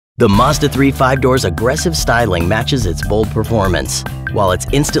The Mazda 3 5-door's aggressive styling matches its bold performance, while its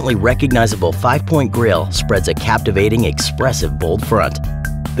instantly recognizable 5-point grille spreads a captivating, expressive, bold front.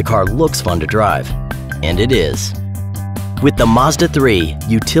 The car looks fun to drive, and it is. With the Mazda 3,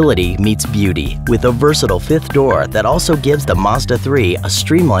 utility meets beauty with a versatile 5th door that also gives the Mazda 3 a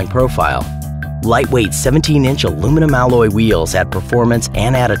streamlined profile. Lightweight 17-inch aluminum alloy wheels add performance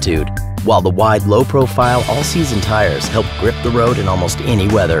and attitude, while the wide, low-profile, all-season tires help grip the road in almost any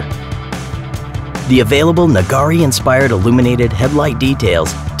weather. The available Nagari-inspired illuminated headlight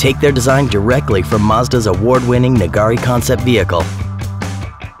details take their design directly from Mazda's award-winning Nagari concept vehicle.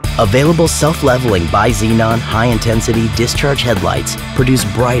 Available self-leveling bi-xenon high-intensity discharge headlights produce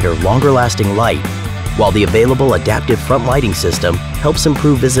brighter, longer-lasting light, while the available adaptive front lighting system helps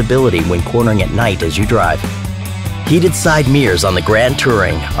improve visibility when cornering at night as you drive. Heated side mirrors on the Grand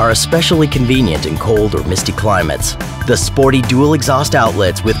Touring are especially convenient in cold or misty climates. The sporty dual exhaust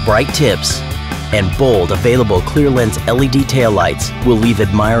outlets with bright tips and bold available clear lens LED taillights will leave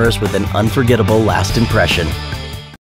admirers with an unforgettable last impression.